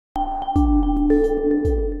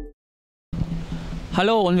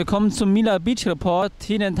Hallo und willkommen zum Mila Beach Report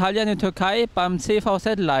hier in Italien, in Türkei beim CV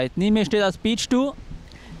Satellite. Neben mir steht als Beach du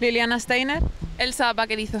Liliana Steiner, Elsa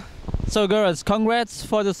Baquerizo. So girls, congrats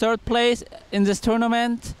for the third place in this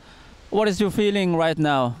tournament. What is your feeling right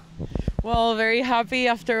now? Well, very happy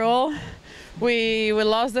after all. We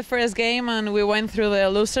lost the first game and we went through the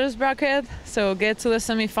losers bracket. So get to the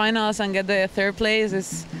semifinals and get the third place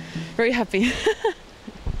is very happy.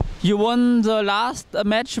 You won the last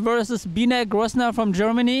match versus Bieneck-Großner from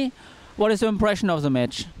Germany. What is your impression of the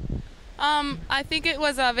match? I think it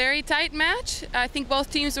was a very tight match. I think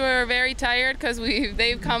both teams were very tired because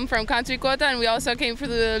they've come from country quota and we also came for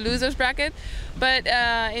the losers bracket. But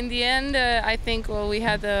in the end, I think we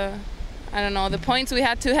had the points we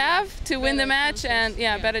had to win the match, and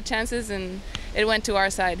better chances, and it went to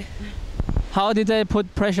our side. How did they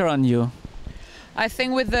put pressure on you? I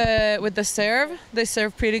think with the serve, they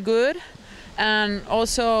served pretty good, and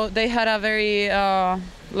also they had a very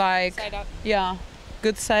Side out.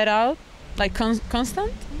 Good side out, like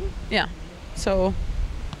constant. Yeah. So.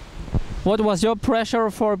 What was your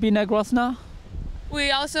pressure for Bieneck-Großner?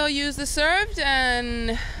 We also used the serve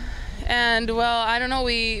and well, I don't know,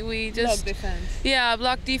 we just block defense.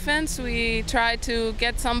 Block defense. We tried to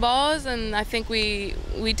get some balls, and I think we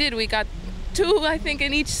did. We got two, I think,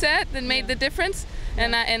 in each set that made the difference,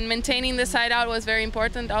 and maintaining the side out was very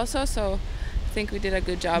important also. So I think we did a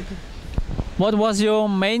good job. What was your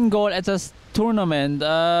main goal at this tournament?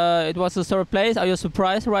 It was the third place. Are you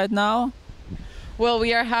surprised right now? Well,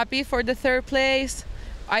 we are happy for the third place.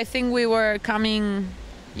 I think we were coming,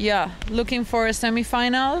 looking for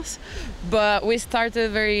semifinals, but we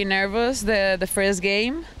started very nervous the first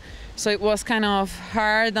game. So it was kind of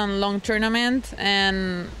hard and long tournament,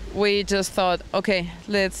 and we just thought, okay,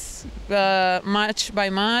 let's match by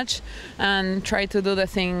match and try to do the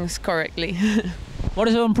things correctly. What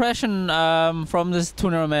is your impression from this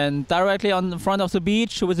tournament? Directly on the front of the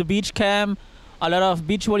beach with the beach camp, a lot of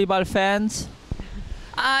beach volleyball fans.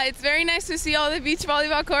 It's very nice to see all the beach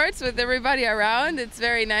volleyball courts with everybody around. It's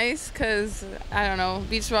very nice because, I don't know,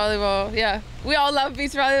 beach volleyball, we all love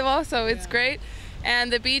beach volleyball, so it's great.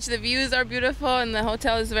 And the beach, the views are beautiful, and the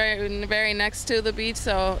hotel is very next to the beach,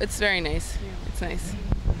 so it's very nice. It's nice.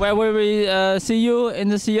 Where will we see you in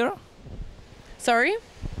this year? Sorry?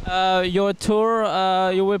 Your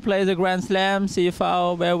tour, you will play the Grand Slam,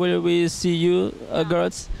 CFV. Where will we see you,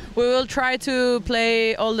 girls? We will try to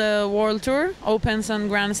play all the World Tour, Opens and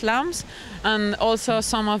Grand Slams, and also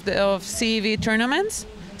some of the CEV tournaments.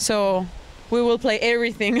 So we will play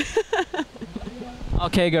everything.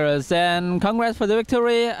 Okay, girls, then congrats for the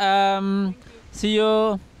victory. See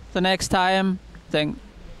you the next time.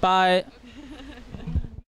 Bye.